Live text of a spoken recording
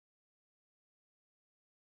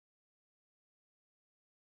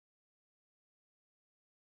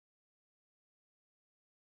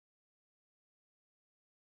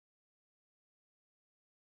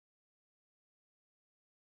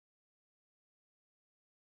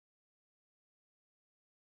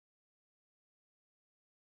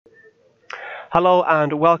Hello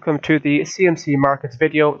and welcome to the CMC Markets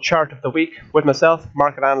video chart of the week with myself,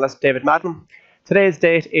 market analyst David Madden. Today's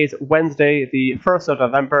date is Wednesday, the 1st of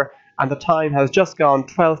November, and the time has just gone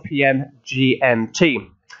 12 p.m. GMT.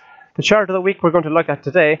 The chart of the week we're going to look at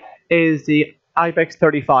today is the IBEX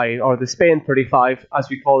 35, or the Spain 35, as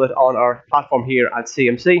we call it on our platform here at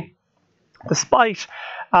CMC. Despite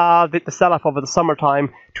the sell-off over the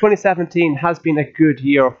summertime, 2017 has been a good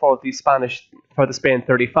year for the Spain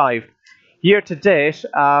 35. Year to date,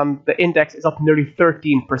 the index is up nearly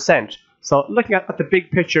 13%. So looking at the big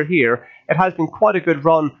picture here, it has been quite a good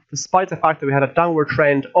run, despite the fact that we had a downward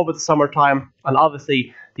trend over the summertime, and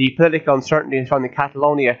obviously the political uncertainty surrounding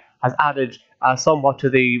Catalonia has added somewhat to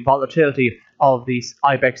the volatility of the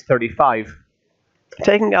IBEX 35.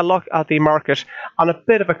 Taking a look at the market on a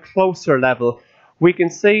bit of a closer level, we can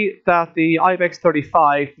see that the IBEX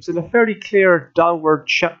 35 was in a fairly clear downward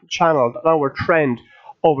downward trend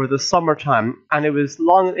over the summertime, and it was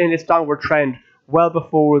long in its downward trend well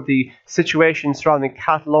before the situation surrounding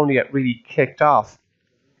Catalonia really kicked off.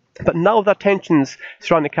 But now that tensions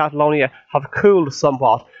surrounding Catalonia have cooled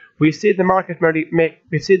somewhat, we see the market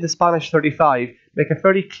we've seen the Spanish 35 make a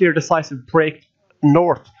fairly clear, decisive break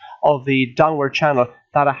north of the downward channel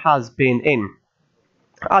that it has been in.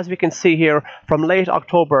 As we can see here, from late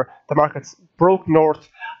October, the markets broke north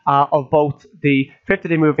of both the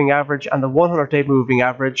 50-day moving average and the 100-day moving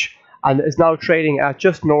average, and is now trading at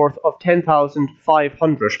just north of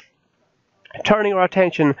 10,500. Turning our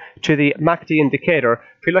attention to the MACD indicator,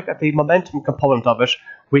 if we look at the momentum component of it,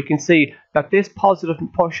 we can see that this positive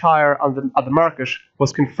push higher on the market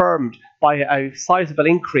was confirmed by a sizable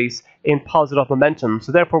increase in positive momentum.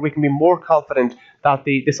 So therefore, we can be more confident that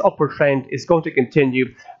this upward trend is going to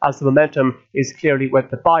continue, as the momentum is clearly with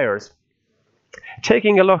the buyers.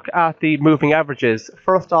 Taking a look at the moving averages,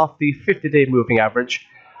 first off, the 50-day moving average.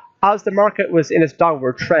 As the market was in its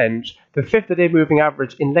downward trend, the 50-day moving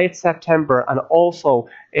average in late September and also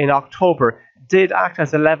in October did act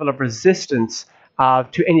as a level of resistance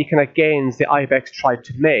to any kind of gains the IBEX tried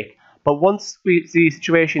to make. But once the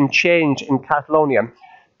situation changed in Catalonia,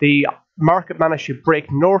 the market managed to break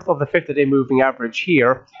north of the 50-day moving average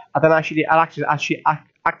here, and then actually acted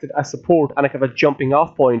as support and a kind of a jumping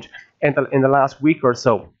off point in the last week or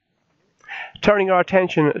so. Turning our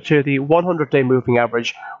attention to the 100-day moving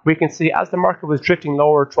average, we can see as the market was drifting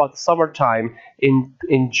lower throughout the summertime in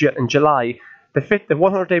July, the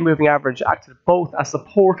 100-day moving average acted both as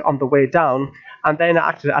support on the way down, and then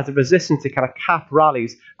acted as a resistance to kind of cap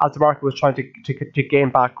rallies as the market was trying to gain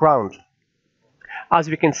back ground. As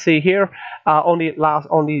we can see here, earlier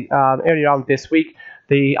on this week,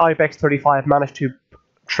 the IBEX 35 managed to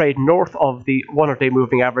trade north of the 100-day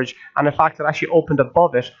moving average, and in fact it actually opened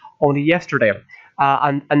above it only yesterday,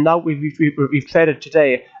 and now we've traded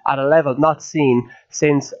today at a level not seen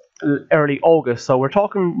since early August. So we're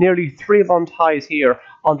talking nearly 3-month highs here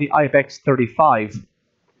on the IBEX 35.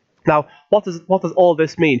 Now, what does all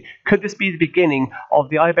this mean? Could this be the beginning of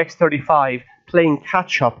the IBEX 35 playing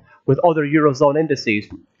catch up with other Eurozone indices?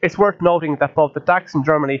 It's worth noting that both the DAX in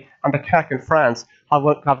Germany and the CAC in France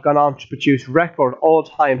have gone on to produce record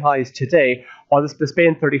all-time highs today, while the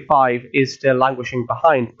Spain 35 is still languishing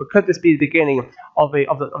behind. But could this be the beginning of the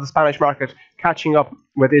Spanish market catching up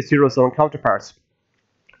with its Eurozone counterparts?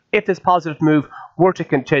 If this positive move were to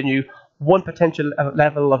continue, one potential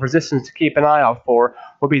level of resistance to keep an eye out for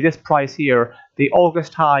would be this price here, the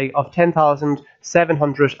August high of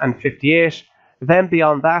 10,758. Then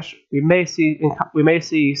beyond that, we may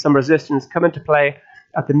see some resistance come into play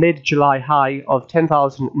at the mid-July high of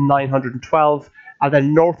 10,912, and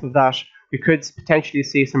then north of that, we could potentially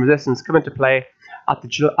see some resistance come into play at the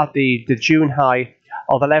June high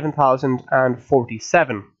of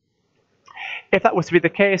 11,047. If that was to be the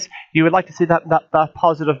case, you would like to see that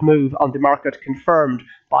positive move on the market confirmed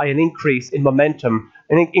by an increase in momentum,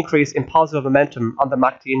 an increase in positive momentum on the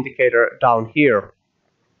MACD indicator down here.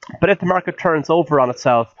 But if the market turns over on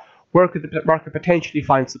itself, where could the market potentially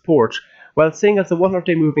find support? Well, seeing as the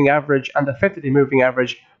 100-day moving average and the 50-day moving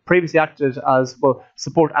average previously acted as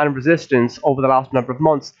support and resistance over the last number of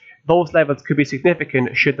months, those levels could be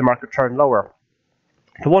significant should the market turn lower.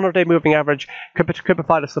 The 100-day moving average could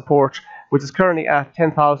provide a support, which is currently at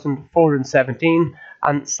 10,417,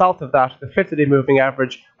 and south of that, the 50-day moving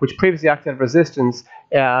average, which previously acted as resistance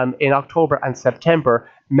in October and September,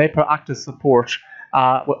 may act as support.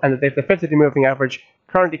 And the 50-day moving average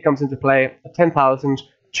currently comes into play at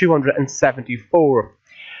 10,274.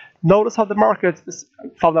 Notice how the market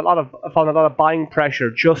found a lot of buying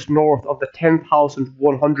pressure just north of the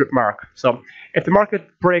 10,100 mark. So if the market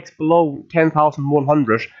breaks below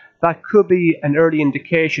 10,100, that could be an early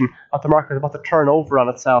indication that the market is about to turn over on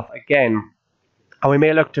itself again. And we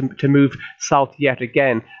may look to move south yet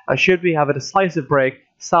again. And should we have a decisive break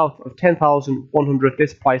south of 10,100,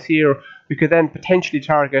 this price here, we could then potentially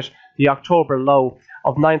target the October low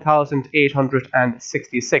of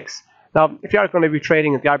 9,866. Now, if you are going to be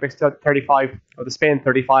trading at the IBEX 35 or the Spain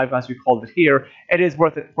 35, as we called it here, it is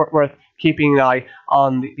worth keeping an eye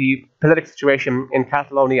on the political situation in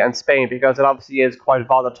Catalonia and Spain, because it obviously is quite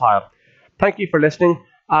volatile. Thank you for listening.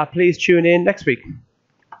 Please tune in next week.